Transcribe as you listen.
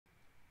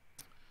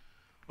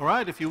All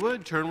right, if you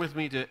would, turn with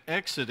me to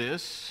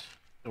Exodus,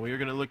 and we are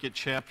going to look at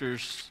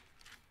chapters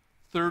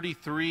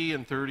 33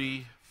 and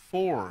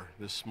 34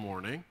 this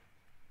morning.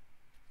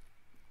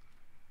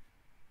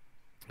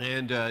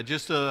 And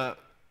just to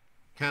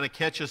kind of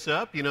catch us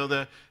up, you know,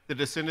 the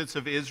descendants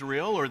of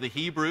Israel, or the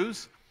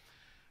Hebrews,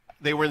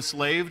 they were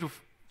enslaved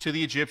to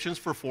the Egyptians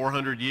for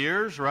 400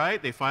 years,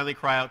 right? They finally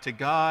cry out to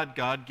God.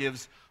 God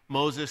gives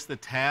Moses the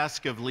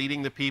task of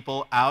leading the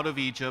people out of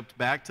Egypt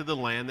back to the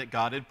land that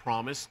God had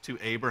promised to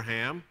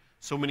Abraham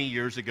so many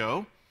years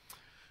ago.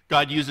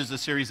 God uses a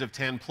series of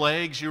 10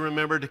 plagues, you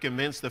remember, to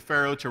convince the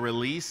Pharaoh to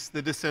release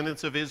the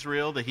descendants of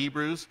Israel, the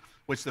Hebrews,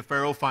 which the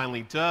Pharaoh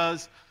finally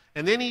does.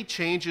 And then he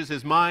changes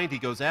his mind. He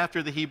goes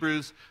after the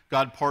Hebrews.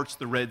 God parts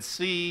the Red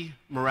Sea,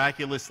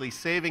 miraculously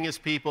saving his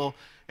people.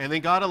 And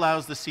then God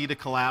allows the sea to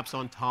collapse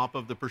on top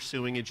of the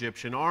pursuing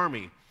Egyptian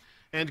army.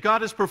 And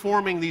God is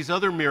performing these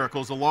other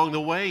miracles along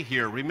the way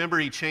here. Remember,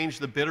 he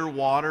changed the bitter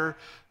water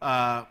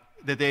that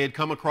they had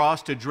come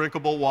across to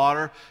drinkable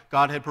water.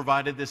 God had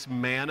provided this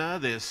manna,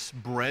 this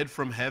bread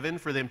from heaven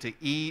for them to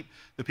eat.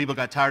 The people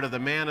got tired of the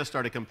manna,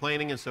 started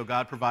complaining, and so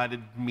God provided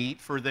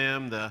meat for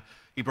them.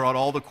 He brought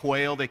all the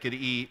quail they could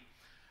eat.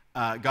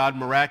 God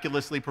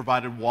miraculously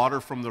provided water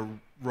from the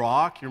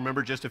rock. You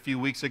remember just a few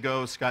weeks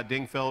ago, Scott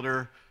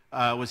Dingfelder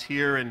was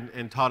here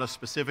and taught us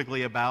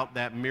specifically about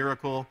that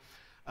miracle.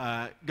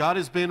 God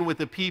has been with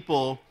the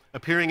people,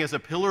 appearing as a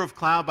pillar of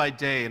cloud by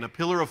day and a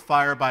pillar of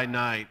fire by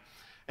night.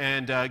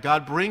 And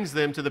God brings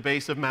them to the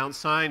base of Mount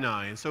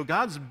Sinai. And so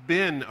God's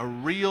been a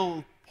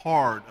real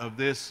part of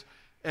this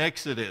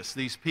Exodus,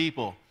 these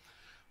people.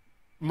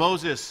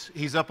 Moses,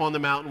 he's up on the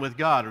mountain with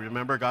God.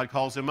 Remember, God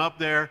calls him up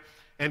there.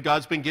 And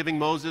God's been giving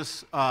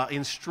Moses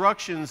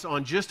instructions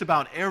on just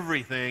about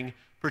everything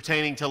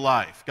pertaining to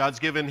life. God's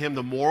given him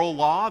the moral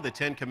law, the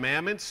 10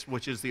 Commandments,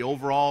 which is the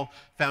overall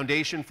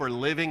foundation for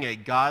living a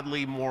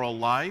godly moral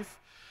life.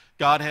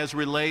 God has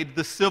relayed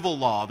the civil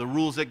law, the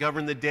rules that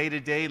govern the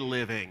day-to-day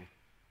living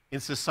in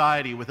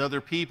society with other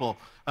people.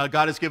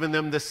 God has given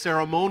them the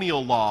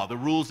ceremonial law, the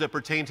rules that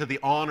pertain to the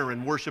honor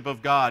and worship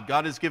of God.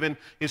 God has given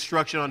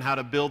instruction on how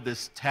to build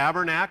this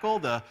tabernacle,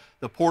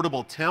 the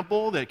portable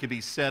temple that could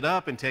be set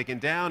up and taken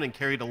down and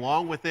carried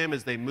along with them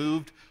as they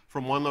moved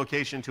from one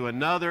location to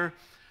another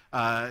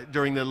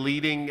during the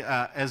leading,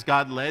 as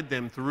God led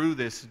them through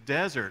this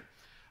desert.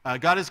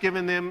 God has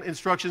given them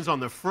instructions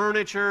on the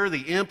furniture,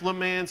 the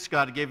implements.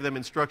 God gave them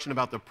instruction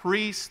about the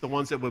priests, the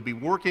ones that would be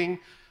working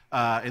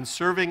and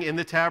serving in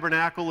the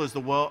tabernacle, as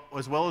well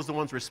as the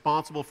ones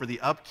responsible for the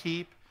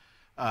upkeep,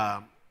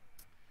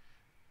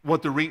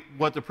 what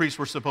the priests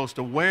were supposed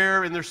to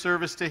wear in their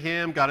service to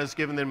him. God has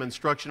given them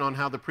instruction on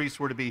how the priests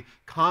were to be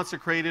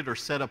consecrated or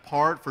set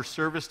apart for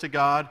service to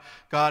God.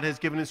 God has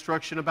given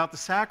instruction about the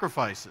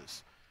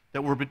sacrifices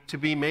that were to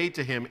be made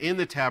to him in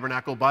the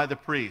tabernacle by the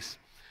priests.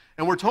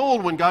 And we're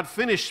told when God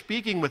finished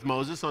speaking with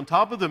Moses on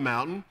top of the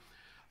mountain,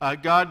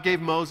 God gave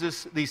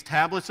Moses these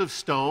tablets of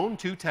stone,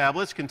 2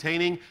 tablets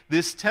containing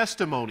this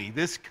testimony,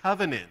 this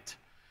covenant.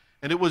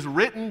 And it was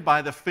written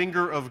by the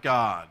finger of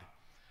God.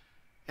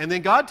 And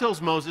then God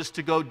tells Moses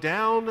to go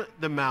down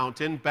the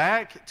mountain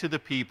back to the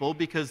people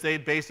because they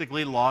had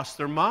basically lost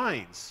their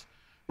minds.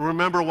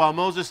 Remember, while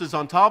Moses is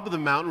on top of the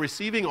mountain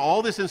receiving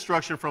all this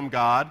instruction from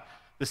God,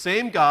 the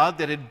same God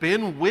that had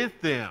been with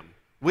them,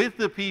 with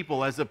the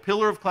people as a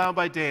pillar of cloud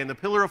by day and the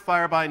pillar of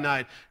fire by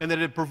night, and that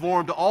had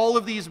performed all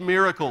of these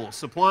miracles,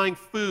 supplying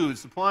food,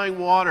 supplying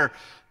water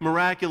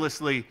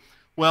miraculously.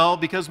 Well,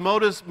 because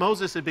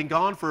Moses had been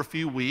gone for a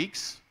few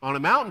weeks on a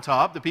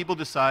mountaintop, the people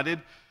decided,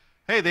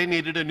 hey, they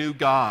needed a new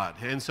god.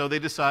 And so they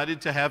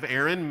decided to have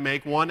Aaron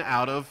make one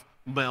out of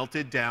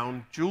melted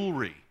down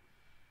jewelry.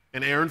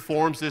 And Aaron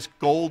forms this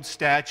gold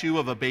statue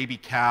of a baby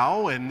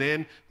cow, and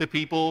then the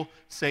people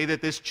say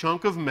that this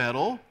chunk of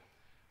metal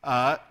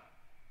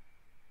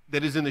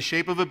that is in the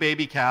shape of a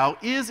baby cow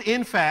is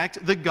in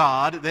fact the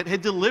God that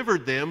had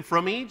delivered them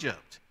from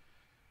Egypt.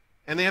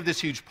 And they have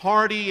this huge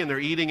party, and they're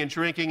eating and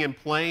drinking and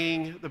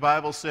playing, the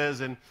Bible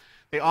says, and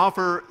they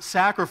offer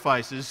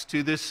sacrifices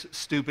to this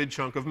stupid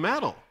chunk of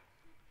metal.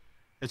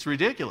 It's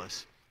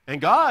ridiculous.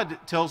 And God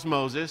tells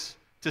Moses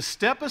to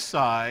step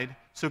aside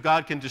so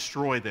God can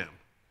destroy them,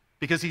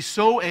 because he's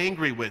so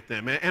angry with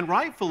them, and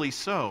rightfully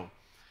so.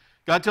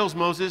 God tells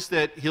Moses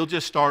that he'll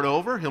just start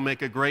over. He'll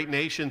make a great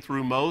nation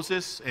through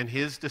Moses and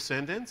his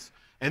descendants.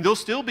 And they'll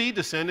still be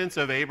descendants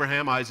of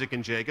Abraham, Isaac,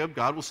 and Jacob.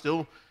 God will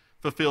still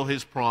fulfill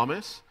his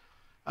promise.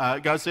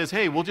 God says,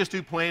 hey, we'll just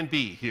do plan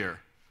B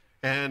here.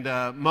 And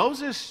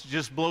Moses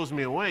just blows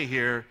me away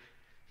here.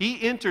 He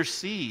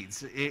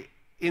intercedes.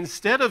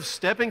 Instead of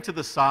stepping to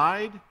the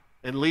side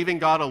and leaving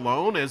God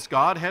alone as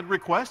God had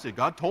requested,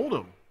 God told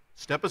him,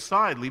 step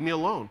aside, leave me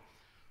alone.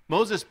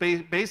 Moses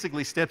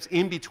basically steps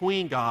in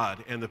between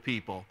God and the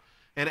people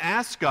and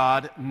asks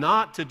God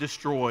not to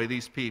destroy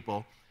these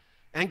people.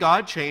 And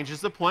God changes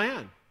the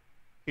plan.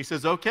 He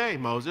says, okay,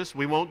 Moses,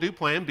 we won't do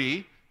plan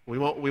B. We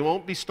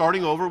won't be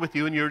starting over with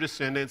you and your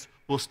descendants.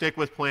 We'll stick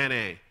with plan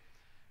A.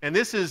 And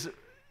it's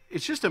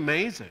just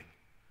amazing.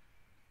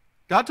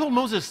 God told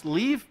Moses to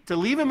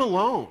leave him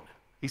alone.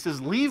 He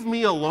says, leave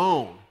me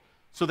alone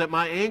so that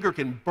my anger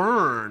can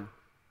burn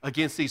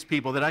against these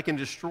people, that I can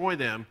destroy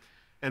them.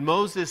 And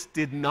Moses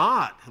did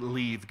not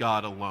leave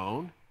God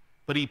alone,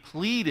 but he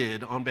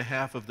pleaded on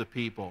behalf of the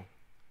people.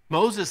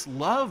 Moses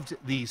loved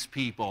these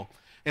people.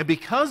 And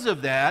because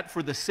of that,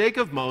 for the sake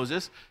of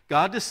Moses,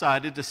 God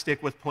decided to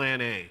stick with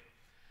plan A.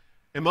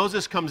 And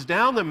Moses comes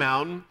down the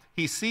mountain,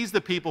 he sees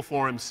the people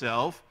for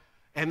himself,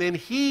 and then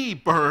he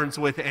burns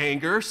with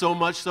anger, so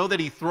much so that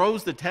he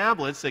throws the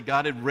tablets that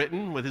God had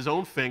written with his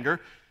own finger.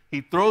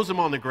 He throws them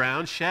on the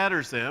ground,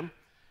 shatters them,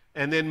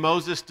 and then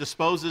Moses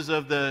disposes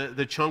of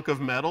the chunk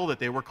of metal that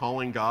they were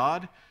calling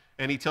God,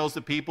 and he tells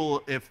the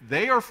people if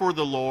they are for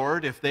the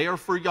Lord, if they are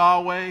for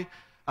Yahweh,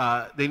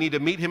 they need to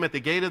meet him at the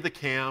gate of the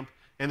camp.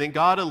 And then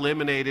God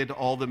eliminated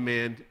all the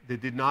men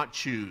that did not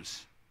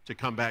choose to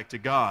come back to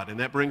God. And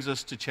that brings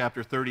us to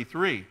chapter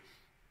 33.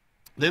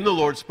 Then the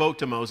Lord spoke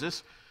to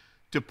Moses,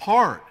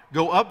 depart,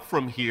 go up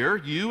from here,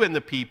 you and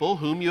the people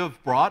whom you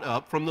have brought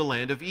up from the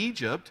land of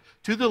Egypt,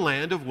 to the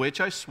land of which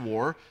I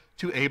swore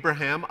to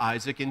Abraham,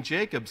 Isaac, and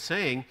Jacob,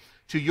 saying,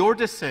 to your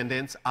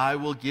descendants I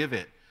will give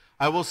it.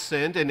 I will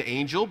send an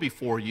angel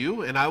before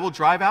you, and I will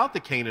drive out the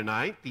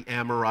Canaanite, the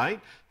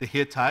Amorite, the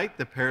Hittite,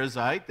 the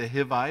Perizzite, the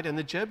Hivite, and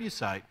the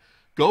Jebusite.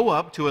 Go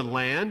up to a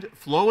land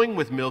flowing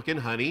with milk and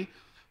honey,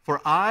 for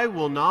I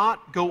will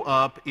not go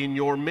up in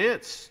your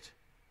midst,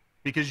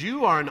 because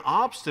you are an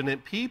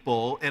obstinate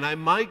people, and I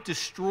might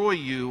destroy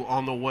you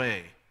on the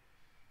way.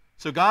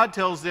 So God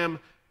tells them,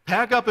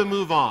 pack up and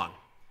move on.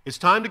 It's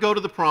time to go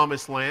to the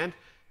promised land.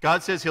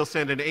 God says he'll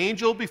send an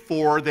angel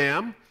before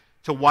them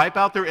to wipe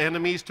out their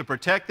enemies, to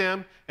protect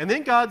them. And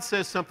then God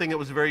says something that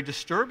was very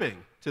disturbing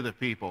to the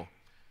people.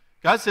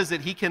 God says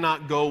that he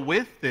cannot go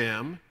with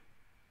them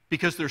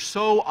because they're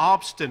so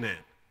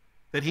obstinate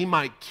that he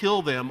might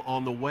kill them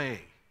on the way.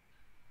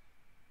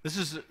 This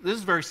is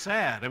very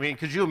sad. I mean,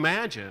 could you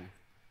imagine?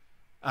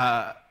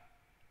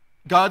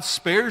 God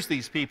spares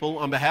these people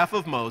on behalf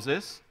of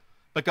Moses,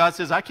 but God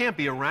says, I can't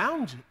be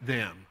around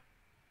them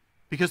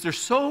because they're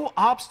so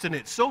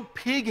obstinate, so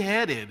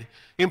pig-headed,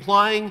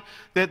 implying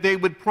that they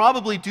would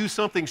probably do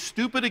something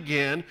stupid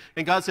again,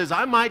 and God says,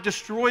 I might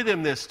destroy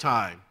them this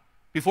time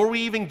before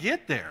we even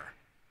get there.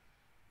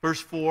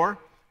 Verse 4,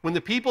 when the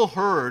people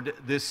heard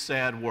this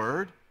sad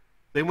word,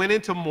 they went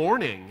into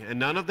mourning, and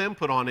none of them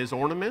put on his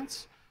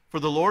ornaments. For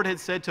the Lord had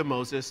said to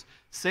Moses,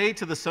 say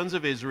to the sons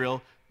of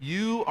Israel,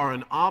 you are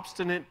an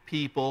obstinate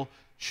people.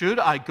 Should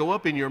I go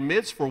up in your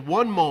midst for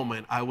one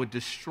moment, I would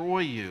destroy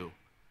you.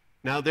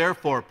 Now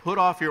therefore, put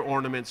off your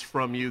ornaments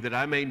from you, that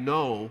I may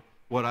know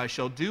what I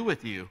shall do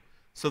with you.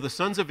 So the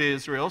sons of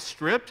Israel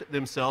stripped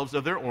themselves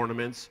of their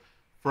ornaments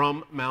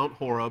from Mount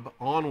Horeb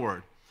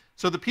onward.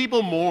 So the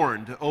people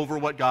mourned over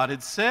what God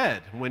had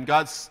said, when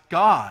God's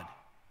God,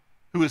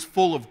 who is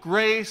full of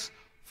grace,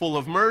 full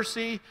of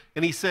mercy,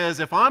 and he says,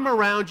 if I'm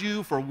around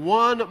you for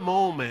one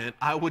moment,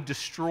 I would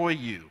destroy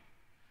you.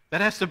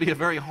 That has to be a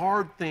very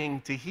hard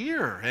thing to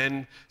hear.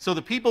 And so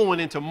the people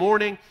went into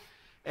mourning,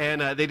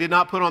 and they did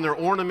not put on their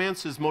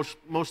ornaments, as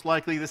most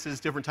likely this is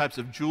different types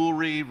of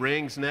jewelry,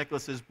 rings,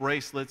 necklaces,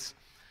 bracelets.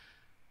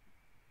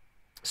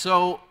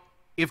 So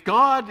if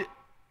God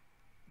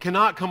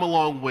cannot come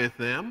along with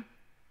them,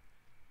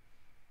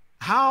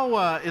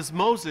 how is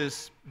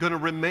Moses going to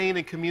remain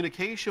in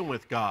communication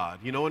with God,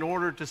 in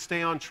order to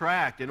stay on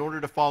track, in order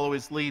to follow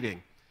his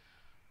leading?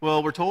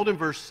 Well, we're told in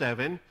verse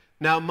 7,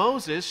 now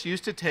Moses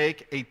used to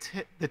take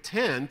the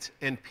tent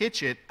and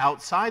pitch it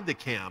outside the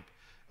camp,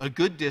 a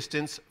good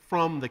distance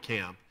from the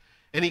camp.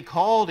 And he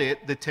called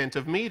it the tent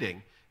of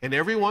meeting. And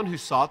everyone who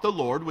sought the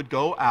Lord would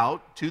go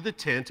out to the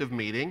tent of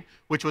meeting,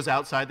 which was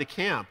outside the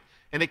camp.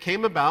 And it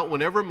came about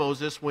whenever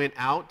Moses went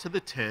out to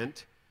the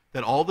tent,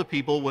 that all the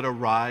people would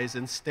arise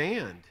and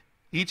stand,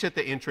 each at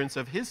the entrance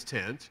of his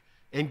tent,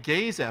 and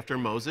gaze after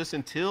Moses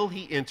until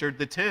he entered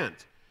the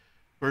tent.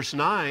 Verse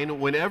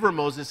 9, whenever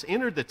Moses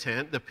entered the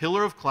tent, the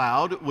pillar of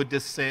cloud would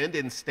descend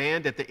and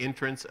stand at the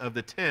entrance of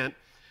the tent,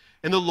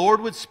 and the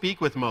Lord would speak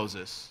with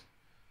Moses.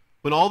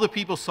 When all the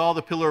people saw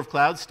the pillar of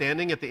cloud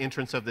standing at the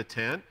entrance of the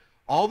tent,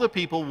 all the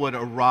people would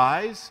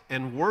arise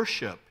and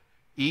worship,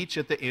 each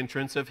at the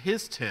entrance of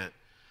his tent.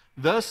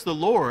 Thus the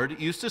Lord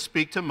used to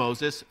speak to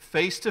Moses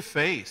face to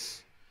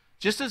face,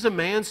 just as a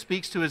man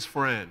speaks to his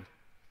friend.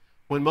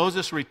 When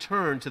Moses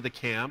returned to the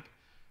camp,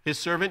 his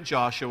servant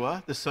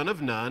Joshua, the son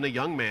of Nun, a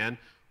young man,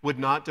 would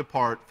not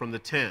depart from the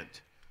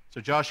tent.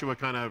 So Joshua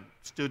kind of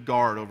stood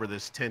guard over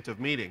this tent of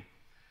meeting.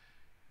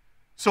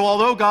 So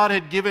although God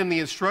had given the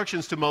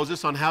instructions to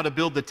Moses on how to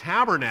build the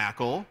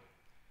tabernacle,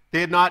 they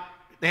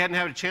hadn't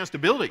had a chance to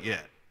build it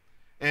yet.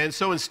 And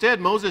so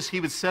instead, Moses, he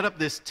would set up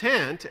this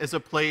tent as a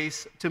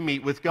place to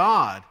meet with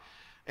God.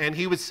 And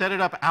he would set it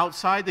up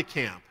outside the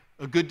camp,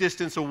 a good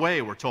distance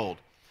away, we're told.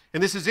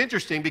 And this is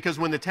interesting because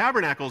when the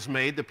tabernacle is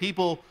made, the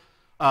people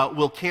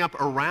will camp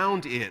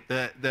around it.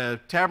 The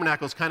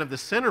tabernacle is kind of the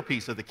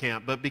centerpiece of the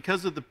camp, but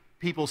because of the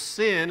people's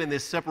sin and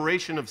this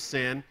separation of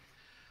sin,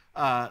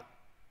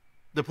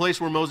 the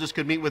place where Moses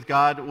could meet with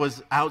God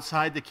was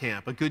outside the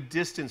camp, a good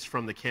distance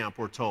from the camp,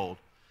 we're told.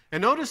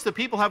 And notice the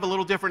people have a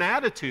little different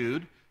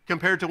attitude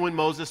compared to when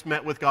Moses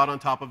met with God on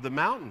top of the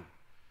mountain.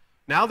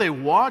 Now they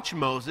watch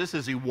Moses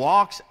as he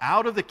walks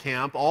out of the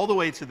camp all the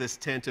way to this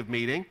tent of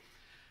meeting.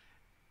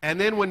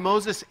 And then when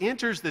Moses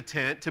enters the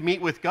tent to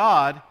meet with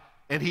God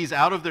and he's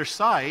out of their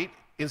sight,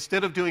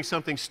 instead of doing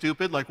something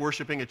stupid like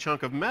worshiping a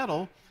chunk of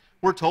metal,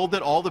 we're told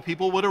that all the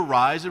people would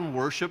arise and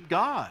worship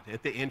God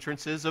at the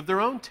entrances of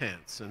their own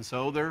tents. And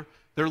so they're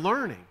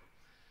learning.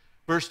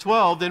 Verse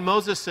 12, then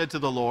Moses said to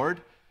the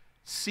Lord,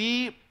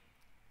 see,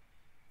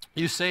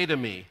 you say to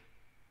me,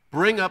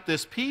 bring up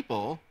this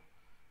people,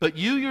 but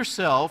you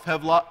yourself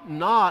have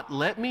not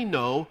let me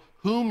know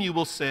whom you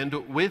will send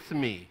with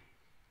me.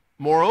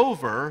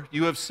 Moreover,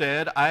 you have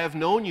said, I have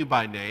known you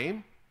by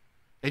name,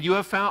 and you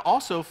have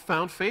also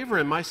found favor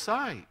in my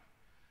sight.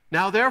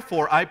 Now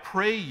therefore, I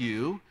pray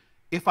you,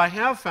 if I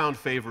have found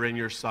favor in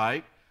your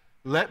sight,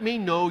 let me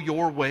know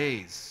your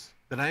ways,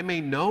 that I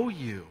may know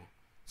you,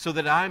 so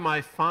that I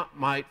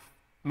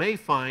may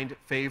find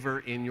favor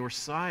in your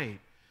sight.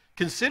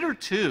 Consider,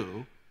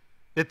 too,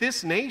 that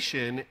this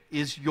nation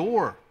is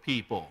your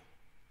people.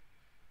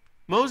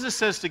 Moses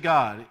says to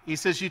God, he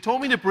says, you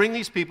told me to bring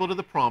these people to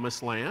the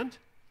promised land,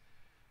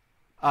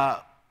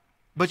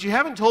 but you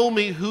haven't told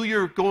me who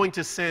you're going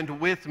to send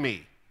with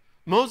me.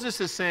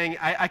 Moses is saying,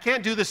 I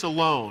can't do this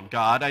alone,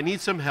 God. I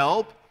need some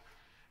help.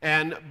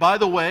 And by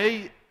the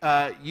way,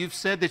 you've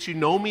said that you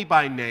know me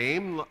by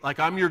name, like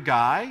I'm your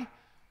guy.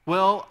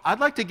 Well, I'd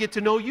like to get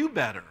to know you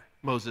better,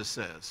 Moses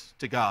says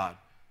to God,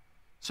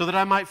 so that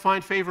I might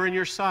find favor in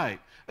your sight.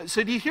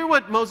 So do you hear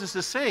what Moses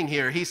is saying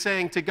here? He's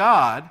saying to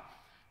God,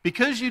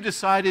 because you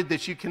decided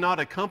that you cannot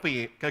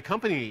accompany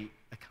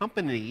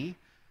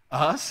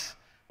us,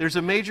 there's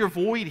a major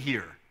void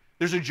here.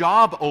 There's a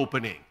job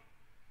opening.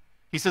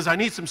 He says, I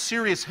need some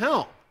serious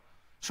help.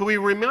 So he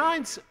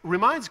reminds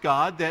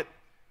God that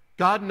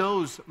God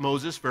knows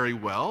Moses very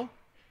well,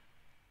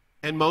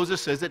 and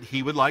Moses says that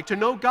he would like to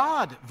know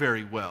God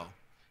very well.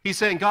 He's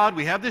saying, God,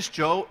 we have this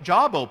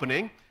job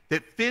opening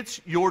that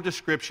fits your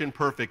description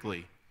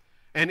perfectly.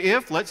 And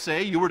if, let's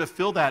say, you were to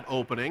fill that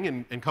opening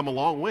and come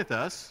along with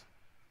us,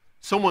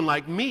 someone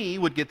like me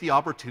would get the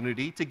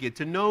opportunity to get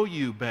to know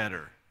you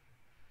better,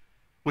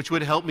 which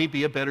would help me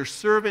be a better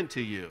servant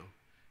to you.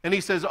 And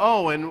he says,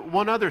 oh, and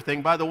one other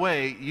thing, by the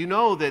way, you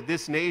know that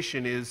this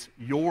nation is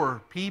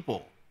your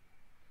people.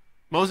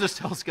 Moses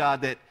tells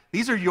God that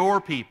these are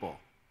your people.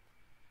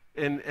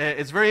 And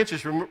it's very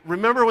interesting.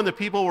 Remember when the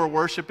people were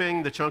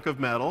worshiping the chunk of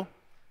metal?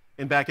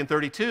 And back in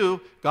 32,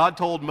 God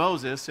told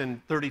Moses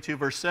in 32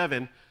 verse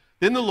 7,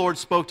 then the Lord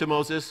spoke to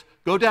Moses,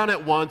 go down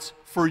at once,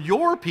 for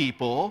your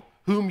people,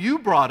 whom you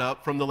brought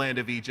up from the land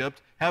of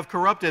Egypt, have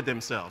corrupted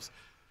themselves.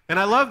 And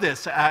I love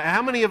this.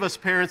 How many of us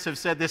parents have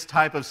said this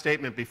type of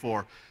statement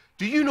before?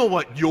 Do you know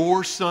what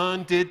your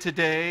son did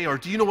today? Or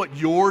do you know what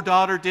your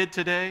daughter did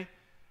today?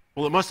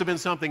 Well, it must have been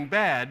something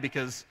bad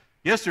because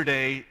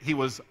yesterday he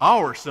was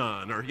our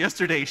son, or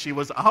yesterday she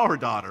was our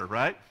daughter,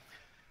 right?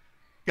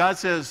 God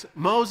says,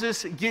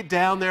 Moses, get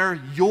down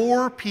there.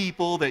 Your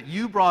people that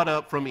you brought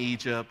up from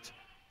Egypt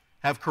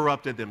have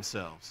corrupted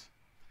themselves.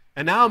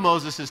 And now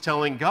Moses is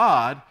telling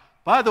God,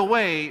 by the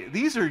way,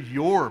 these are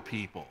your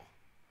people.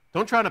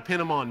 Don't try to pin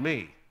them on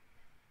me.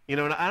 You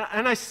know,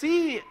 and I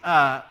see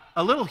a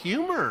little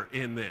humor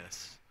in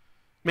this.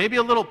 Maybe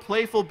a little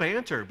playful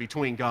banter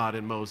between God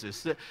and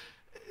Moses.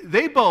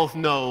 They both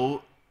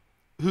know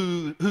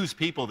whose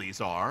people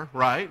these are,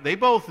 right? They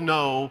both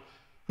know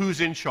who's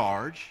in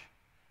charge.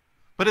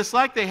 But it's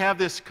like they have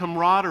this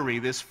camaraderie,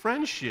 this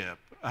friendship,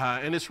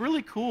 and it's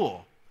really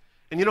cool.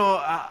 And you know,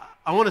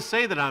 I want to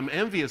say that I'm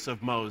envious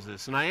of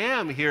Moses, and I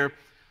am here,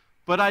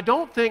 but I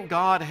don't think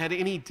God had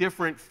any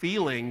different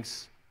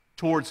feelings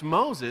towards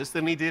Moses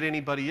than he did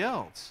anybody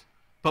else.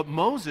 But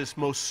Moses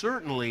most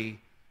certainly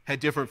had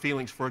different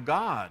feelings for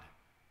God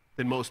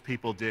than most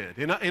people did.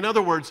 In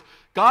other words,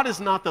 God is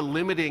not the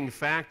limiting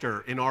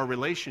factor in our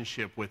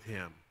relationship with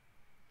him.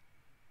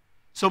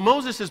 So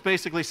Moses is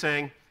basically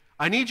saying,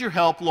 I need your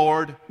help,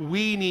 Lord.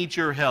 We need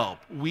your help.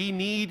 We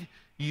need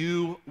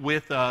you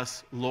with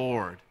us,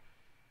 Lord.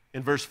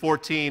 In verse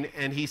 14,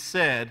 and he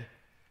said,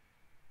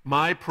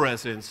 my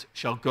presence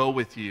shall go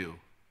with you,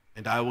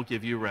 and I will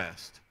give you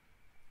rest.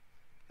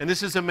 And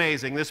this is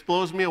amazing. This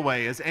blows me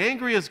away. As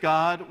angry as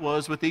God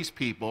was with these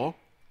people,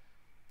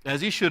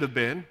 as he should have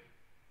been,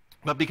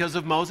 but because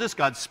of Moses,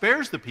 God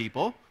spares the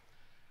people.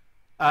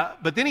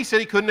 But then he said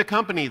he couldn't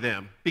accompany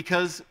them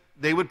because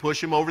they would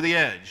push him over the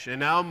edge. And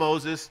now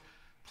Moses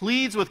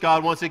pleads with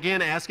God once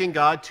again, asking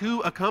God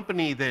to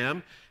accompany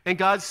them. And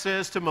God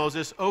says to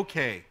Moses,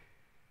 okay,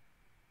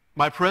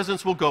 my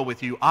presence will go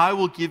with you. I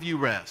will give you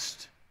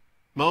rest.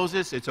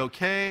 Moses, it's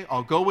okay.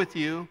 I'll go with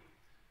you.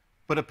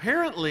 But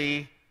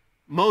apparently,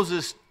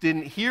 Moses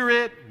didn't hear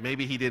it.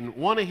 Maybe he didn't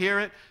want to hear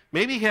it.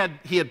 Maybe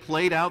he had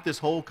played out this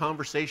whole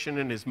conversation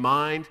in his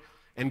mind,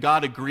 and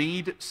God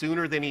agreed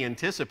sooner than he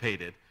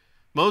anticipated.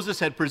 Moses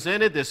had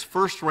presented this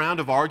first round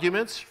of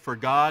arguments for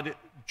God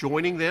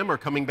joining them or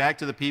coming back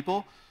to the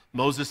people.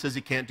 Moses says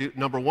he can't do,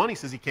 number one, he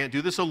says he can't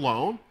do this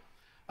alone.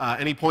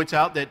 And he points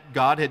out that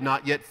God had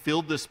not yet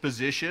filled this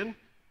position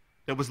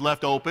that was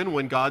left open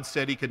when God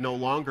said he could no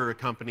longer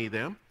accompany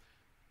them.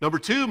 Number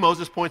two,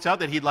 Moses points out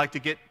that he'd like to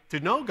get to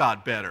know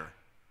God better,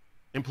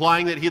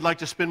 implying that he'd like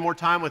to spend more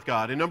time with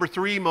God. And number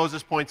three,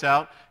 Moses points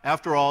out,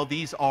 after all,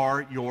 these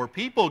are your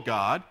people,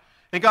 God.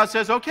 And God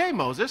says, okay,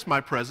 Moses,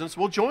 my presence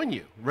will join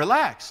you.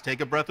 Relax,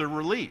 take a breath of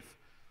relief.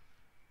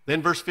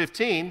 Then verse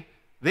 15,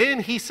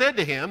 then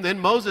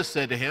Moses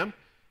said to him,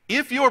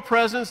 if your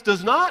presence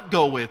does not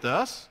go with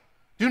us,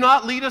 do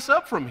not lead us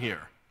up from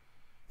here.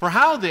 For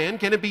how then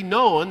can it be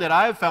known that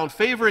I have found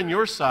favor in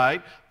your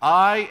sight,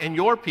 I and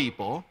your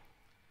people?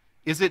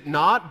 Is it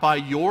not by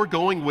your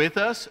going with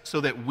us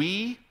so that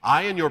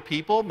I and your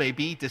people, may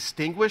be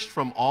distinguished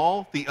from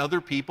all the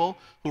other people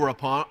who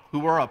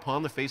are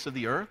upon the face of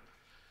the earth?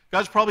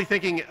 God's probably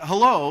thinking,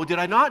 hello, did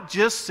I not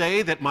just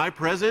say that my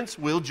presence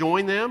will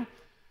join them?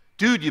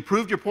 Dude, you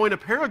proved your point a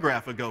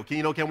paragraph ago.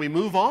 Can we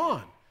move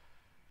on?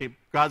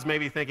 God's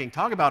maybe thinking,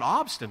 talk about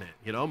obstinate.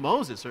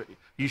 Moses, are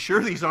you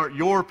sure these aren't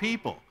your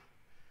people?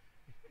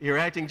 You're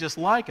acting just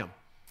like them.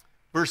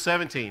 Verse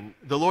 17,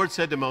 the Lord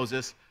said to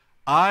Moses,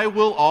 I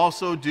will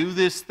also do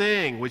this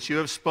thing which you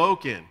have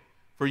spoken,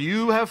 for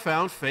you have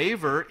found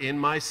favor in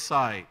my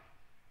sight,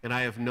 and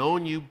I have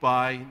known you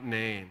by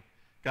name.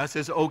 God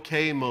says,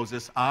 okay,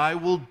 Moses, I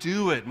will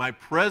do it. My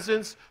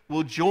presence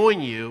will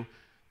join you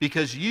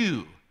because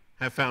you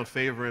have found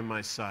favor in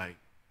my sight.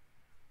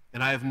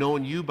 And I have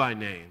known you by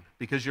name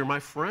because you're my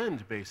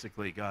friend,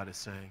 basically, God is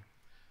saying.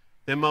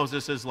 Then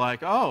Moses is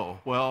like, oh,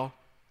 well,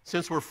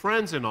 since we're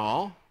friends and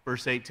all,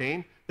 verse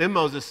 18, then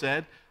Moses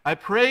said, I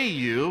pray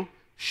you,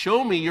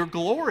 show me your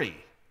glory.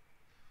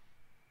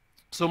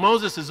 So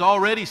Moses has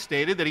already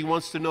stated that he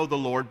wants to know the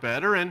Lord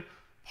better, and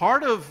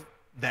part of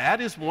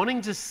that is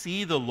wanting to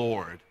see the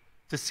Lord,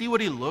 to see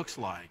what he looks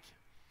like.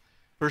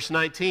 Verse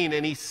 19,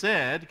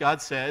 and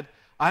God said,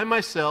 I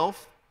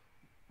myself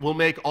will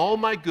make all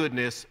my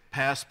goodness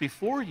pass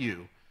before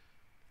you,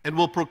 and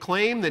will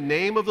proclaim the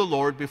name of the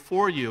Lord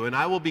before you, and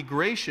I will be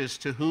gracious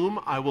to whom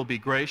I will be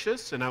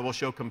gracious, and I will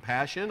show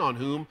compassion on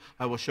whom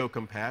I will show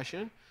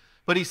compassion.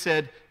 But he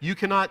said, you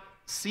cannot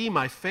see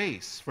my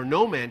face, for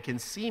no man can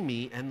see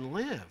me and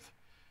live.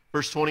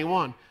 Verse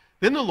 21,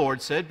 then the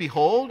Lord said,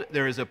 behold,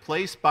 there is a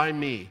place by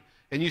me,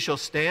 and you shall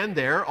stand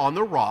there on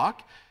the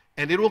rock,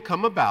 and it will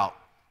come about,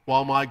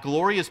 while my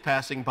glory is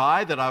passing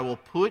by, that I will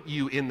put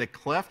you in the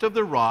cleft of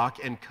the rock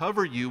and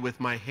cover you with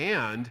my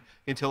hand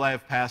until I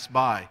have passed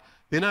by.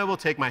 Then I will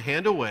take my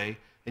hand away,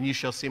 and you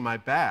shall see my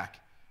back,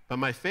 but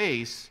my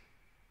face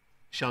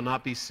shall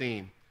not be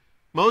seen.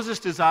 Moses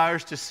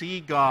desires to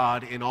see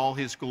God in all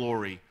his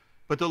glory,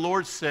 but the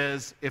Lord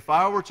says, if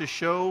I were to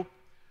show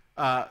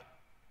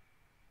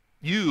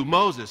you,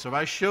 Moses,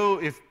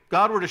 if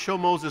God were to show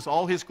Moses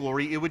all his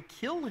glory, it would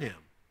kill him.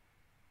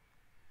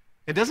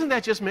 And doesn't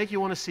that just make you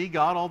want to see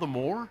God all the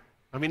more?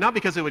 I mean, not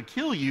because it would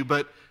kill you,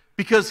 but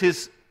because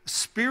his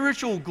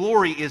spiritual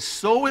glory is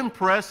so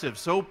impressive,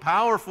 so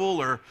powerful,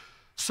 or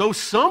so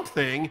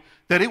something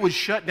that it would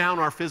shut down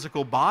our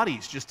physical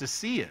bodies just to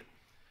see it.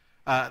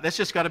 That's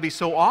just got to be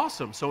so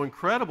awesome, so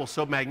incredible,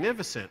 so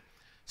magnificent.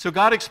 So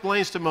God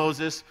explains to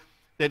Moses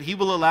that he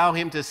will allow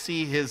him to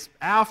see his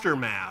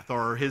aftermath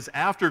or his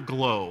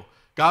afterglow.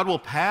 God will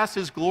pass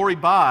his glory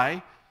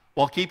by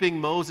while keeping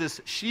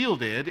Moses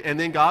shielded, and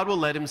then God will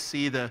let him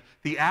see the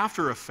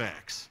after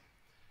effects.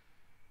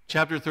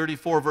 Chapter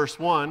 34, verse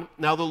 1,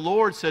 now the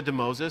Lord said to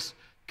Moses,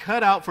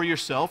 cut out for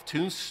yourself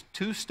two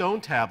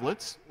stone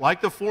tablets,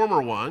 like the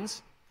former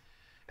ones,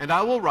 and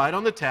I will write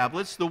on the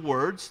tablets the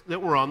words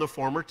that were on the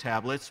former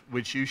tablets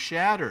which you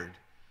shattered.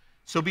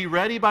 So be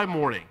ready by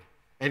morning,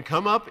 and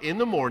come up in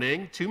the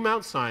morning to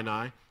Mount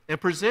Sinai, and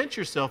present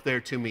yourself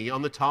there to me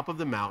on the top of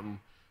the mountain.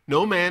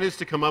 No man is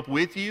to come up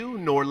with you,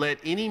 nor let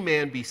any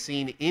man be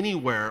seen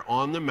anywhere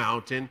on the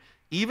mountain.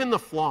 Even the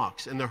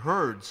flocks and the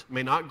herds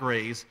may not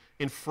graze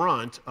in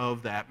front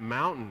of that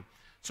mountain.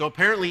 So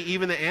apparently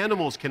even the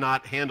animals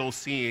cannot handle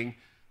seeing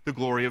the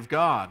glory of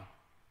God.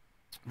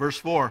 Verse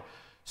 4,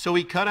 so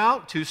he cut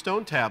out 2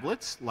 stone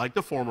tablets, like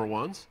the former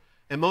ones,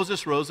 and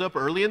Moses rose up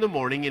early in the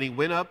morning, and he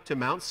went up to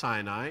Mount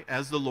Sinai,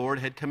 as the Lord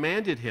had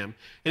commanded him.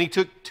 And he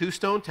took 2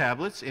 stone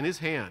tablets in his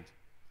hand.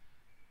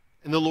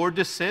 And the Lord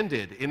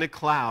descended in a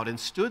cloud and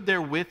stood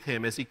there with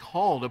him as he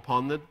called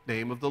upon the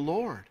name of the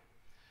Lord.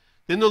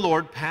 Then the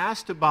Lord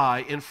passed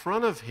by in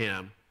front of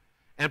him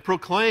and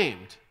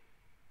proclaimed,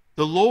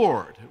 the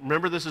Lord.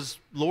 Remember, this is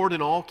Lord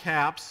in all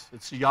caps.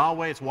 It's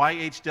Yahweh. It's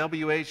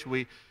YHWH.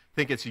 We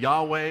think it's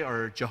Yahweh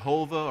or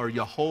Jehovah or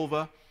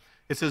Yehovah.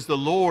 It says the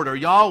Lord or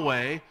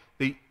Yahweh,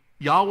 the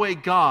Yahweh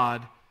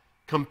God,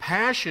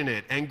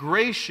 compassionate and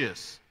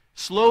gracious,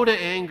 slow to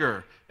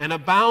anger, and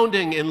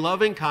abounding in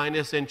loving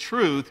kindness and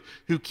truth,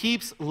 who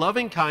keeps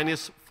loving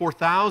kindness for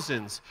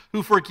thousands,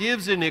 who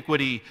forgives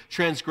iniquity,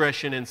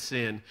 transgression, and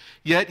sin.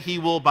 Yet he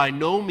will by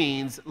no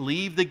means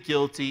leave the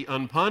guilty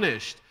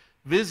unpunished,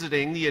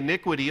 visiting the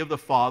iniquity of the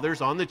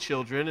fathers on the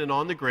children and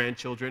on the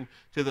grandchildren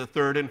to the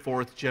 3rd and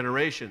 4th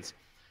generations.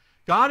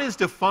 God is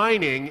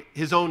defining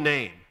his own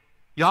name,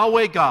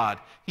 Yahweh God.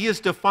 he is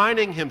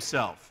defining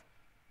himself.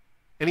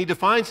 And he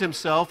defines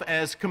himself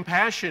as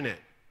compassionate,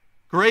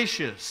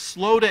 gracious,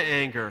 slow to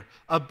anger,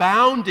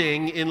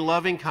 abounding in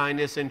loving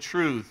kindness and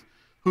truth,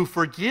 who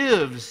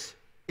forgives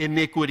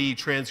iniquity,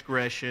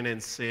 transgression,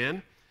 and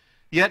sin.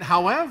 Yet,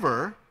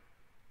 however,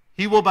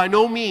 he will by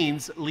no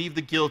means leave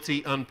the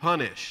guilty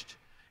unpunished.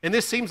 And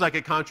this seems like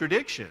a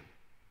contradiction.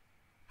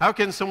 How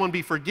can someone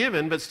be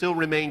forgiven but still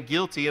remain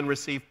guilty and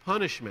receive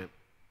punishment?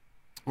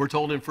 We're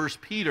told in 1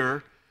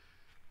 Peter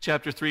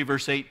chapter 3,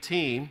 verse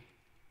 18,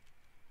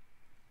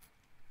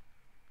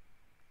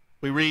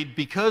 we read,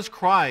 because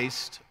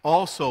Christ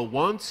also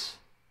once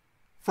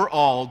for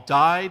all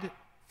died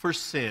for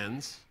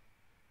sins,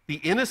 the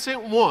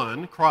innocent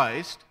one,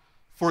 Christ,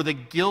 for the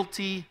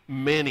guilty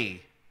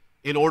many,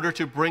 in order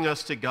to bring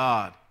us to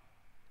God.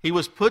 He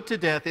was put to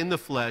death in the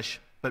flesh,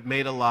 but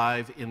made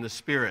alive in the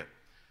spirit.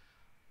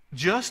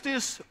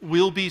 Justice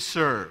will be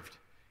served.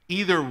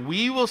 Either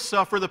we will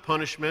suffer the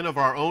punishment of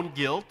our own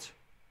guilt,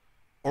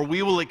 or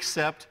we will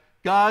accept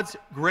God's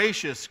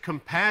gracious,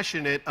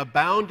 compassionate,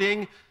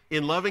 abounding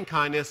in loving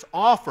kindness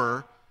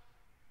offer,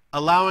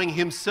 allowing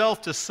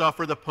himself to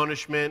suffer the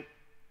punishment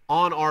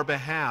on our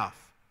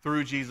behalf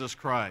through Jesus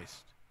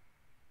Christ,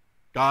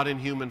 God in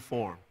human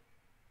form.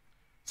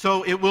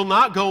 So it will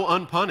not go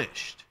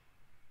unpunished.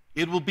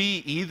 It will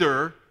be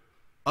either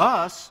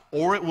us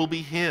or it will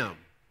be him.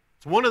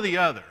 It's one or the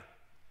other.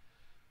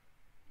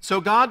 So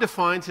God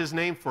defines his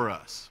name for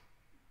us.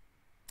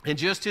 And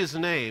just his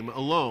name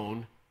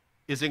alone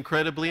is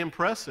incredibly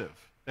impressive.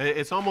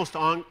 It's almost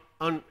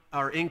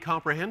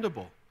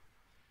incomprehensible.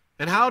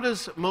 And how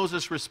does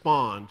Moses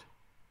respond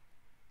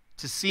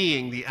to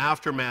seeing the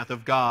aftermath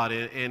of God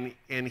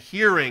and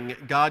hearing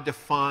God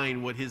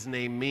define what his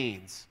name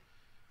means?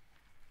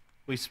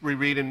 We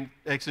read in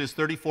Exodus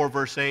 34,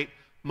 verse 8,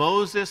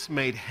 Moses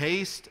made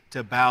haste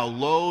to bow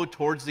low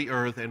towards the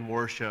earth and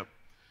worship.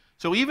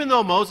 So even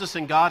though Moses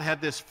and God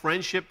had this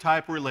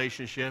friendship-type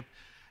relationship,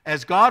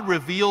 as God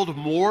revealed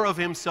more of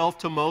himself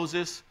to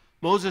Moses,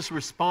 Moses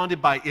responded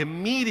by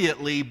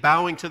immediately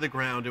bowing to the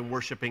ground and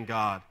worshiping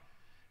God.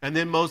 And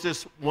then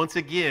Moses, once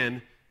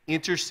again,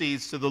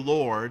 intercedes to the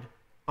Lord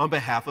on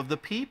behalf of the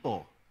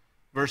people.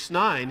 Verse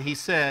 9, he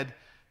said,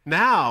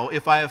 now,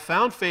 if I have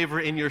found favor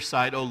in your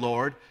sight, O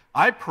Lord,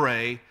 I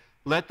pray,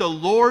 let the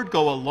Lord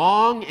go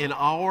along in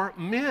our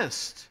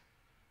midst,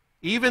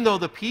 even though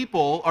the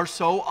people are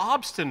so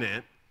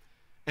obstinate,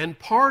 and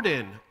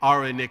pardon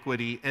our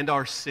iniquity and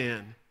our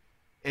sin,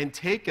 and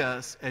take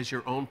us as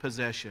your own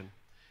possession.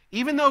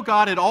 Even though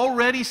God had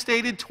already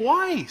stated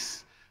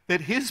twice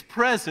that his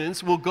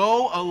presence will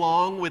go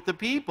along with the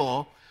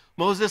people,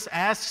 Moses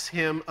asks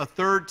him a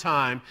third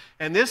time,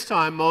 and this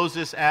time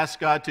Moses asks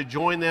God to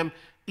join them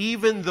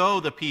even though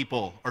the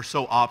people are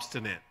so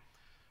obstinate.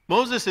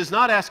 Moses is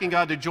not asking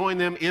God to join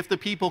them if the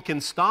people can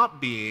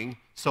stop being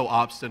so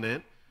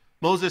obstinate.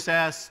 Moses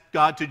asks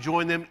God to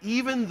join them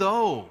even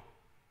though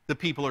the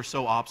people are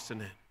so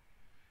obstinate.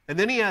 And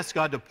then he asks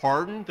God to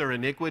pardon their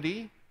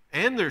iniquity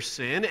and their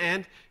sin,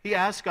 and he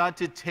asks God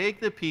to take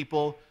the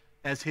people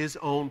as his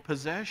own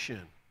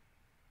possession.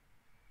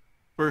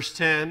 Verse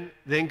 10,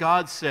 then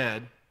God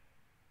said,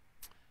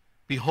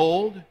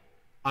 behold,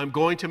 I'm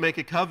going to make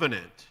a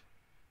covenant.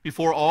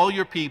 Before all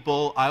your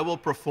people I will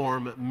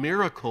perform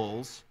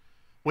miracles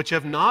which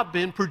have not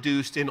been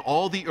produced in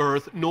all the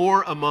earth,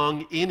 nor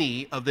among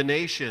any of the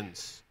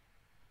nations.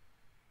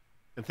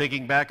 And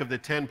thinking back of the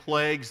 10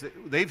 plagues,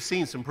 they've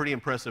seen some pretty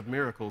impressive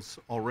miracles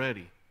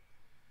already.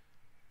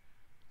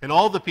 And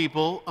all the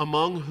people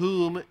among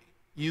whom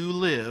you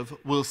live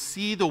will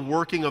see the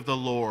working of the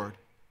Lord,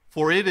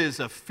 for it is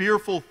a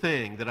fearful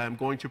thing that I'm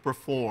going to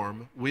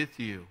perform with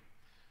you.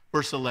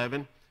 Verse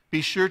 11,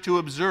 be sure to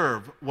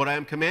observe what I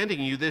am commanding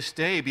you this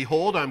day.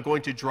 Behold, I'm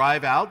going to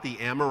drive out the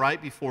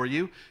Amorite before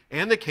you,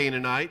 and the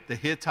Canaanite, the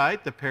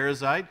Hittite, the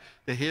Perizzite,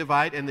 the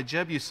Hivite, and the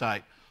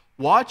Jebusite.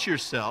 Watch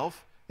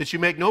yourself that you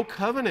make no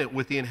covenant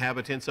with the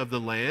inhabitants of the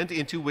land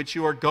into which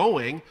you are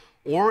going,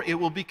 or it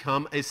will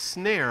become a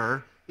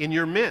snare in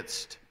your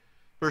midst.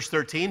 Verse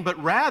 13,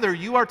 but rather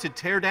you are to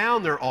tear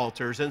down their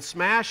altars and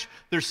smash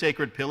their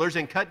sacred pillars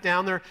and cut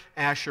down their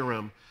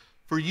Asherim.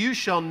 For you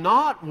shall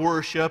not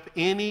worship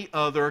any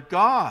other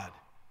God.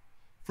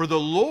 For the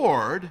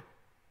Lord,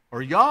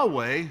 or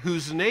Yahweh,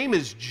 whose name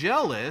is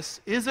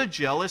jealous, is a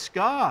jealous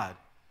God.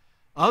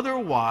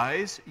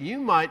 Otherwise,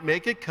 you might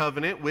make a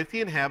covenant with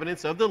the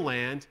inhabitants of the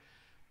land,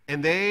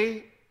 and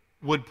they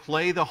would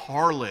play the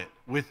harlot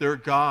with their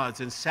gods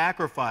and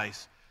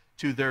sacrifice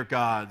to their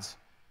gods.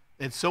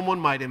 And someone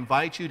might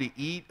invite you to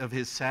eat of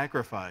his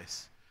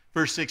sacrifice.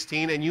 Verse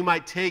 16, and you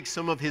might take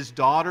some of his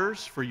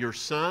daughters for your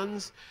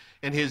sons,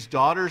 and his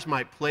daughters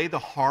might play the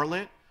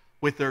harlot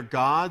with their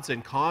gods,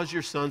 and cause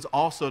your sons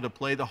also to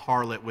play the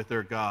harlot with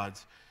their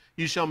gods.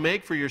 You shall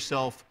make for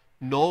yourself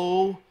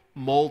no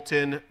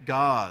molten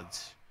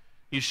gods.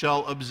 You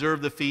shall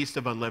observe the feast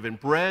of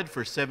unleavened bread.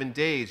 For 7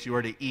 days you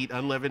are to eat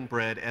unleavened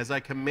bread, as I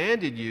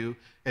commanded you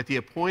at the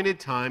appointed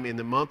time in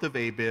the month of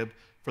Abib.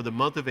 For the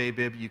month of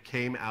Abib you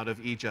came out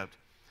of Egypt.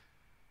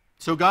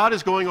 So God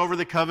is going over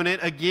the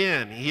covenant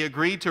again. He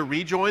agreed to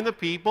rejoin the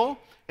people,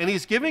 and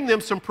he's giving them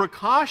some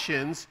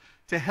precautions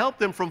to help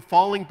them from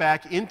falling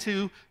back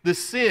into the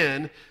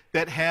sin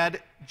that they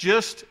had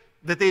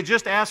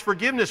just asked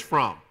forgiveness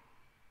from.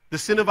 The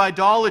sin of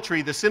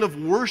idolatry, the sin of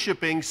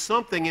worshiping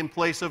something in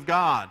place of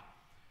God,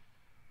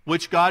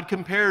 which God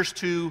compares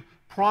to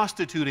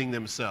prostituting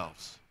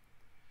themselves.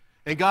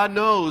 And God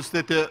knows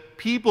that the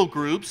people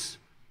groups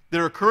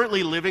that are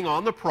currently living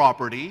on the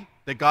property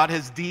that God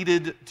has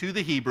deeded to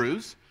the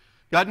Hebrews,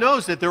 God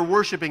knows that they're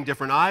worshiping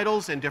different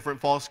idols and different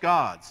false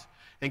gods.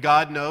 And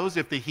God knows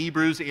if the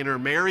Hebrews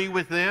intermarry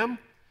with them,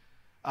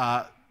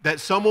 that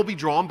some will be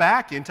drawn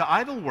back into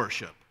idol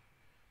worship.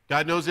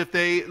 God knows if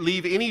they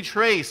leave any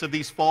trace of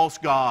these false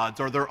gods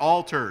or their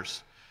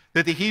altars,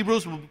 that the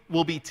Hebrews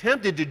will be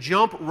tempted to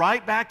jump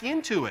right back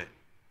into it.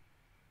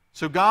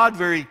 So God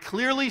very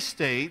clearly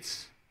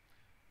states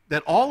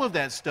that all of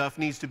that stuff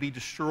needs to be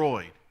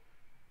destroyed.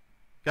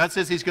 God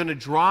says he's going to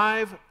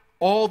drive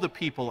all the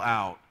people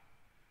out,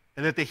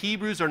 and that the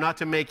Hebrews are not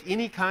to make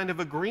any kind of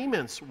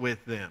agreements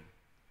with them.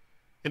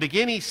 And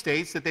again, he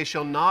states that they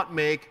shall not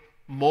make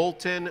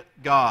molten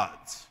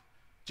gods,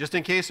 just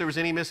in case there was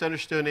any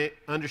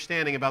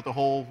misunderstanding about the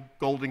whole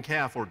golden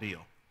calf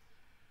ordeal.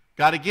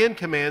 God again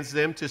commands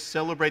them to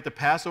celebrate the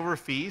Passover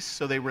feast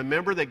so they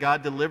remember that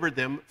God delivered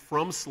them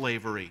from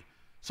slavery,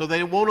 so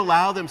they won't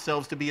allow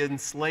themselves to be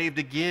enslaved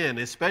again,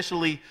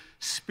 especially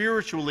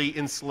spiritually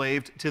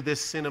enslaved to this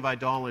sin of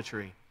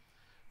idolatry.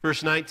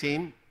 Verse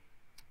 19,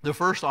 the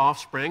first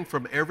offspring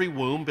from every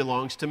womb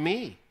belongs to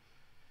me.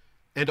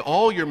 And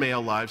all your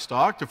male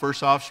livestock, the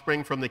first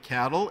offspring from the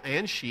cattle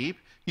and sheep,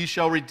 you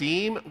shall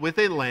redeem with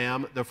a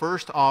lamb, the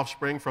first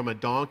offspring from a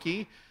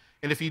donkey.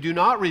 And if you do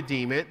not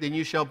redeem it, then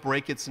you shall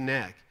break its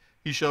neck.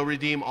 You shall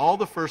redeem all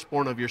the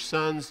firstborn of your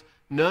sons.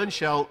 None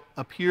shall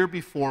appear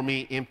before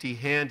me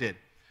empty-handed.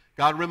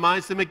 God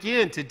reminds them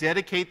again to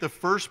dedicate the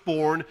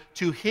firstborn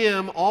to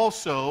him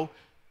also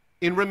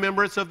in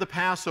remembrance of the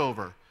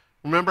Passover.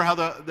 Remember how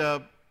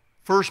the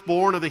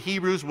firstborn of the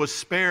Hebrews was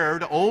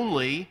spared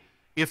only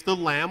if the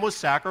lamb was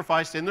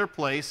sacrificed in their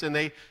place, and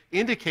they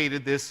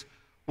indicated this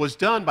was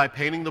done by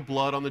painting the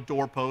blood on the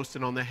doorpost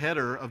and on the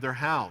header of their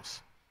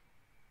house.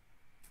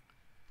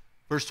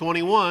 Verse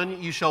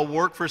 21, you shall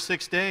work for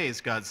 6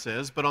 days, God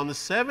says, but on the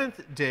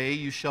seventh day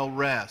you shall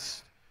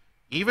rest.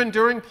 Even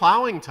during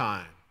plowing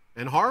time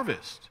and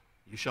harvest,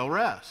 you shall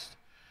rest.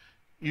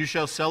 You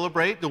shall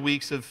celebrate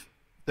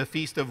the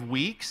Feast of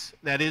Weeks,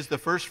 that is the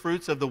first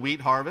fruits of the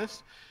wheat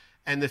harvest,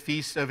 and the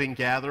Feast of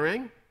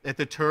Ingathering at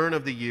the turn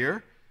of the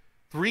year.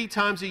 3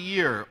 times a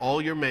year,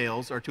 all your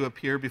males are to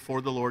appear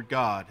before the Lord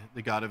God,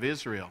 the God of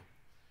Israel.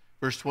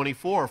 Verse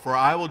 24, for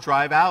I will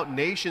drive out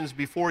nations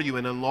before you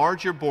and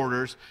enlarge your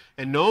borders,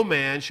 and no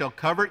man shall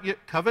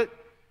covet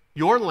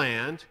your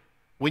land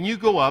when you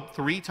go up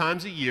 3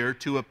 times a year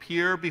to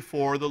appear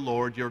before the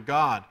Lord your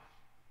God.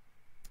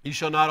 You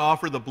shall not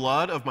offer the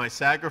blood of my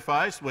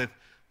sacrifice with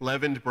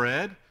leavened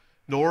bread,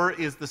 nor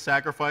is the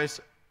sacrifice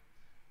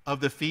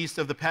of the feast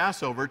of the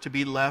Passover to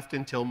be left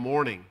until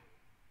morning.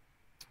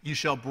 You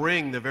shall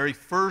bring the very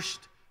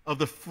first of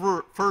the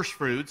first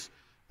fruits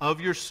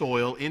of your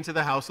soil into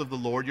the house of the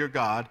Lord your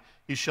God.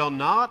 You shall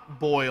not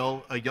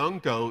boil a young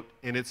goat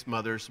in its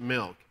mother's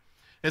milk.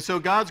 And so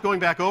God's going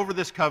back over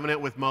this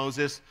covenant with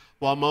Moses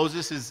while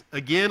Moses is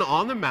again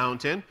on the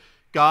mountain.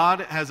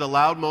 God has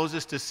allowed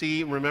Moses to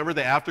see, remember,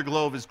 the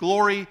afterglow of his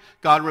glory.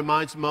 God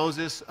reminds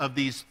Moses of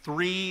these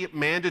 3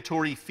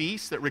 mandatory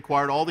feasts that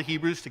required all the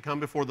Hebrews to come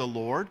before the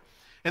Lord.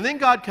 And then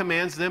God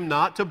commands them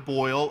not to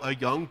boil a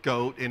young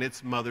goat in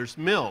its mother's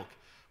milk,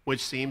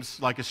 which seems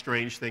like a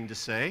strange thing to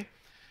say.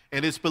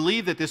 And it's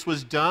believed that this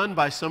was done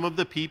by some of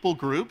the people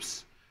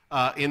groups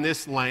in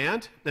this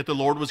land that the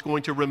Lord was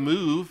going to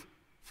remove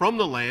from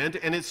the land.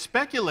 And it's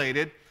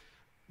speculated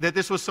that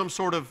this was some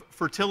sort of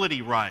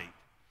fertility rite.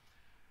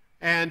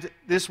 And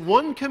this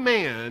one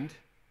command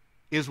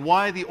is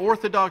why the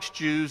Orthodox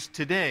Jews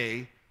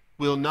today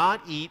will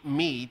not eat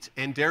meat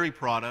and dairy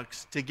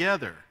products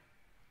together.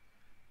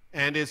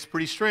 And it's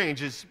pretty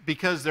strange. It's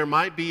because there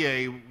might be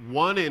a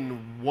 1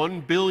 in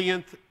 1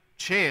 billionth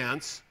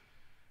chance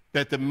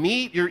that the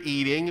meat you're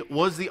eating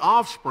was the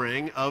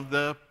offspring of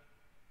the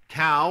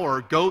cow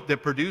or goat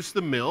that produced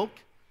the milk.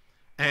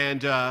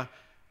 And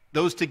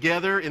those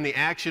together in the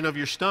action of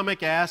your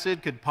stomach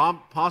acid could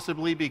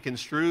possibly be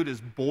construed as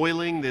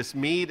boiling this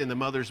meat in the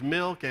mother's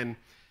milk. And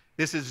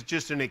this is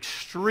just an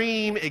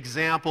extreme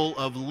example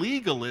of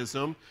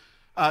legalism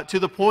to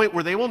the point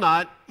where they will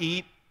not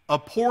eat a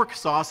pork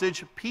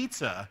sausage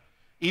pizza,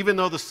 even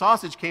though the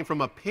sausage came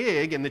from a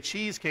pig and the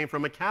cheese came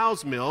from a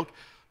cow's milk.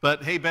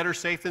 But hey, better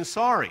safe than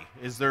sorry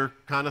is their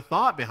kind of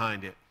thought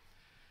behind it.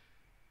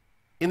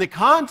 In the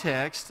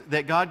context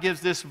that God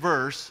gives this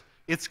verse,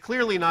 it's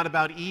clearly not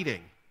about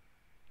eating.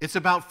 It's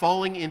about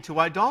falling into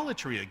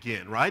idolatry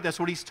again, right? That's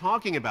what he's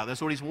talking about.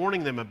 That's what he's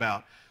warning them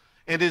about.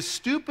 And as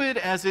stupid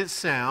as it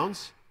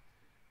sounds,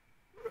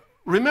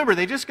 remember,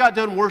 they just got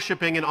done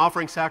worshiping and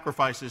offering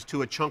sacrifices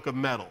to a chunk of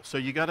metal. So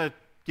you got to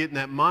get in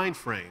that mind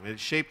frame.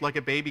 It's shaped like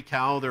a baby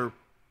cow. They're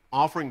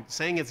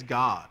saying it's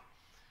God.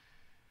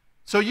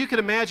 So you can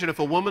imagine if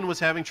a woman was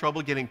having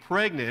trouble getting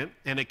pregnant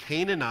and a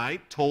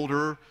Canaanite told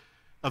her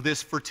of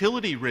this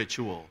fertility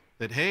ritual,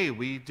 that, hey,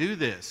 we do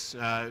this,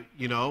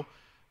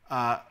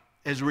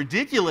 as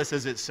ridiculous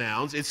as it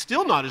sounds, it's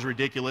still not as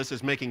ridiculous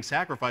as making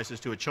sacrifices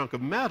to a chunk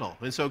of metal.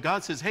 And so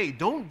God says, hey,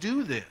 don't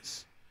do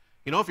this.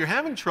 If you're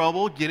having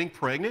trouble getting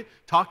pregnant,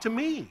 talk to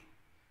me,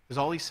 is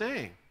all he's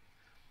saying.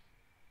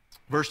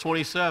 Verse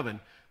 27,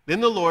 then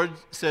the Lord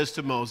says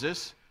to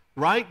Moses,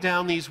 write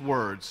down these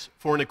words,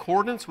 for in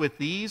accordance with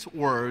these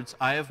words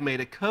I have made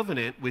a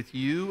covenant with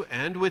you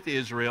and with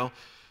Israel.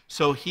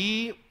 So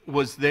he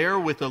was there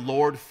with the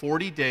Lord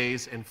 40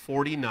 days and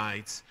 40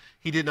 nights.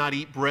 He did not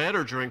eat bread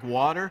or drink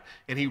water,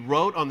 and he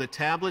wrote on the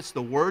tablets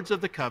the words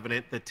of the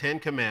covenant, the 10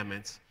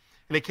 commandments.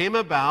 And it came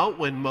about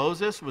when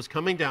Moses was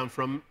coming down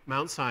from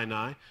Mount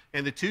Sinai,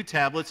 and the 2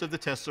 tablets of the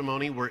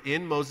testimony were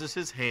in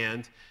Moses'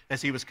 hand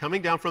as he was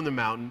coming down from the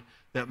mountain,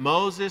 that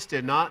Moses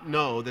did not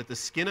know that the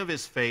skin of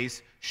his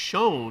face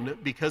shone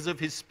because of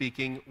his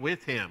speaking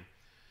with him.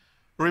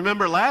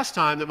 Remember last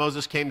time that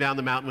Moses came down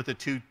the mountain with the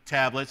 2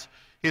 tablets,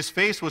 his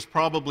face was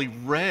probably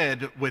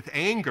red with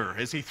anger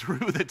as he threw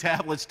the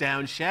tablets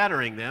down,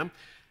 shattering them.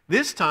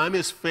 This time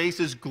his face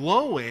is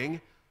glowing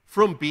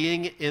from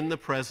being in the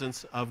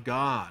presence of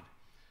God.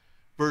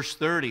 Verse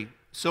 30,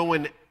 so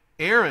when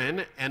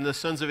Aaron and the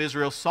sons of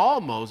Israel saw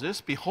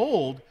Moses,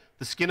 behold,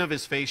 the skin of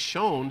his face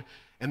shone,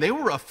 and they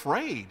were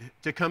afraid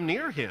to come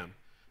near him.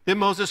 Then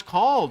Moses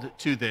called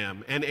to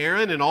them, and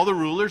Aaron and all the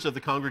rulers of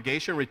the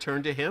congregation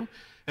returned to him,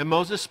 and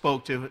Moses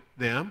spoke to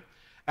them.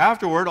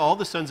 Afterward, all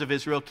the sons of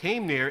Israel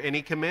came near, and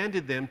he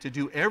commanded them to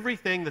do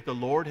everything that the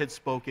Lord had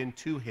spoken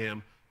to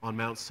him on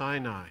Mount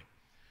Sinai.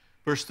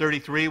 Verse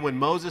 33, when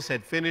Moses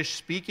had finished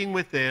speaking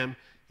with them,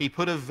 he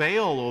put a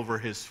veil over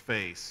his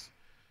face.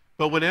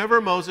 But whenever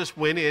Moses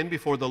went in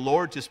before the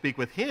Lord to speak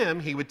with him,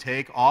 he would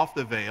take off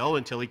the veil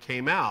until he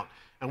came out.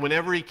 And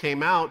whenever he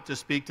came out to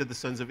speak to the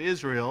sons of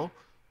Israel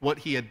what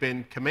he had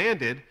been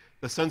commanded,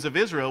 the sons of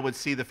Israel would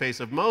see the face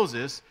of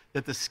Moses,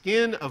 that the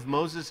skin of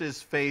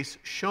Moses' face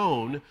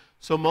shone,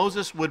 so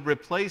Moses would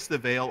replace the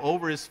veil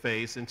over his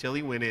face until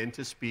he went in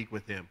to speak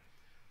with him.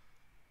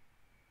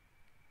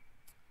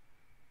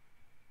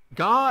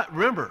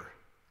 Remember,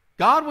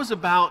 God was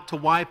about to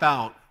wipe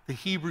out the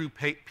Hebrew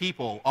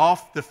people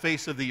off the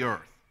face of the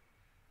earth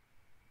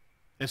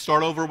and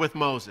start over with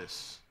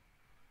Moses.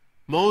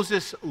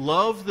 Moses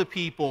loved the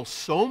people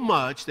so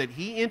much that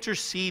he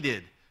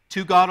interceded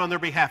to God on their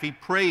behalf. He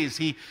prays,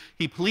 he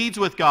pleads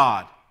with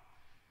God.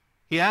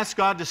 He asked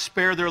God to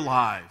spare their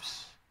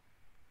lives.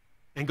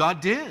 And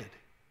God did.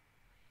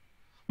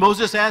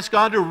 Moses asked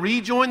God to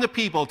rejoin the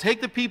people,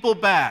 take the people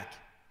back.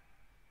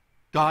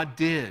 God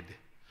did.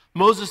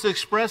 Moses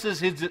expresses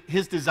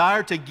his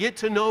desire to get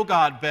to know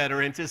God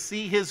better and to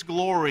see his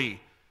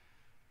glory.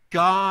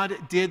 God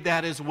did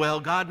that as well.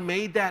 God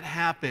made that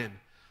happen.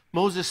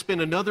 Moses spent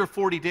another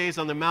 40 days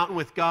on the mountain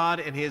with God,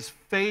 and his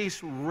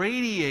face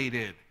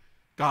radiated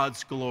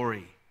God's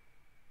glory.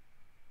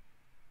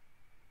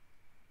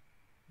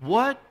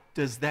 What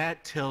does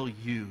that tell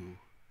you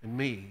and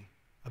me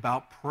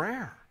about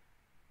prayer?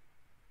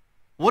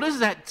 What does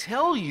that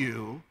tell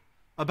you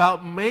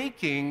about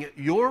making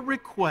your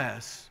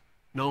requests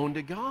known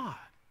to God?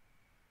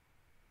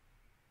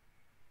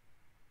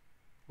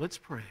 Let's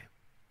pray.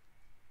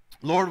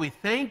 Lord, we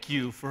thank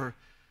you for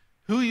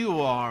who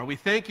you are. We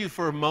thank you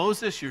for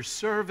Moses, your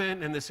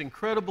servant, and this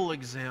incredible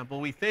example.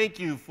 We thank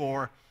you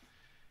for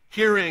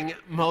hearing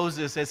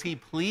Moses as he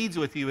pleads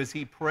with you, as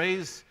he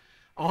prays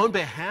on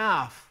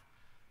behalf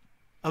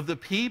of the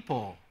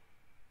people.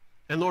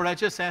 And Lord, I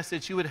just ask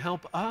that you would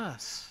help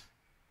us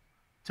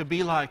to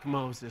be like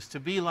Moses, to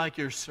be like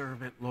your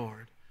servant,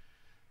 Lord.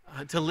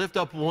 To lift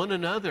up one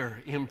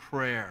another in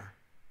prayer,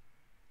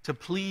 to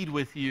plead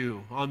with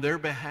you on their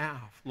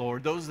behalf,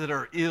 Lord. Those that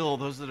are ill,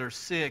 those that are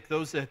sick,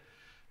 those that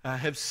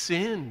have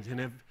sinned and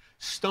have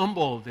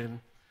stumbled. And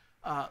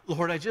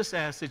Lord, I just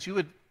ask that you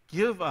would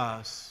help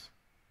us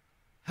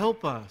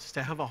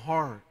to have a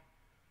heart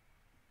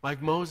like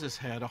Moses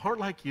had, a heart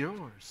like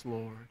yours,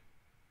 Lord.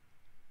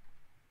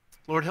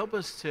 Lord, help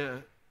us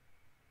to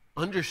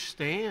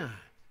understand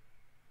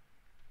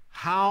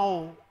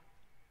how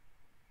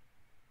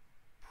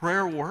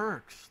prayer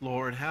works,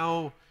 Lord,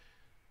 how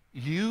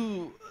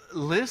you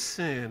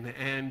listen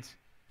and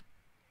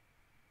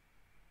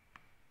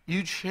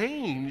you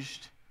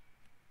changed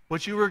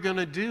what you were going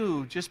to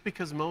do just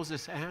because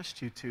Moses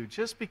asked you to,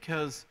 just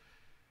because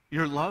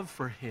your love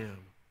for him.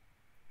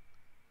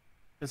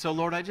 And so,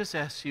 Lord, I just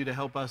ask you to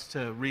help us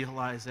to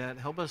realize that,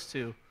 help us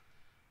to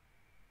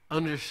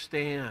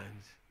understand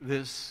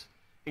this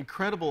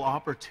incredible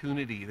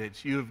opportunity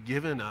that you have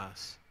given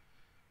us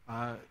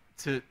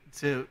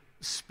to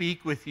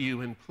speak with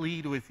you and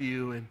plead with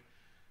you and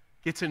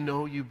get to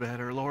know you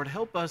better. Lord,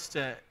 help us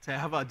to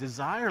have a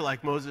desire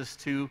like Moses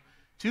to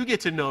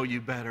get to know you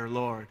better,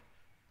 Lord,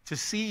 to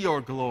see your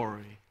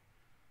glory.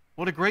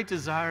 What a great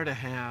desire to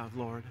have,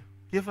 Lord.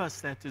 Give us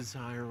that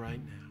desire right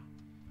now.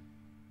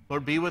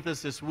 Lord, be with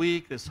us this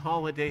week, this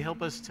holiday.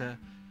 Help us to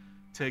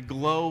to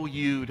glow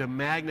you, to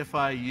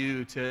magnify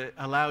you, to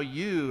allow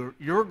you,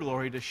 your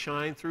glory to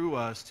shine through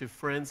us to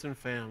friends and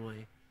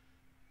family,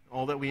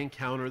 all that we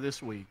encounter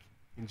this week.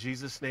 In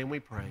Jesus' name we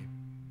pray.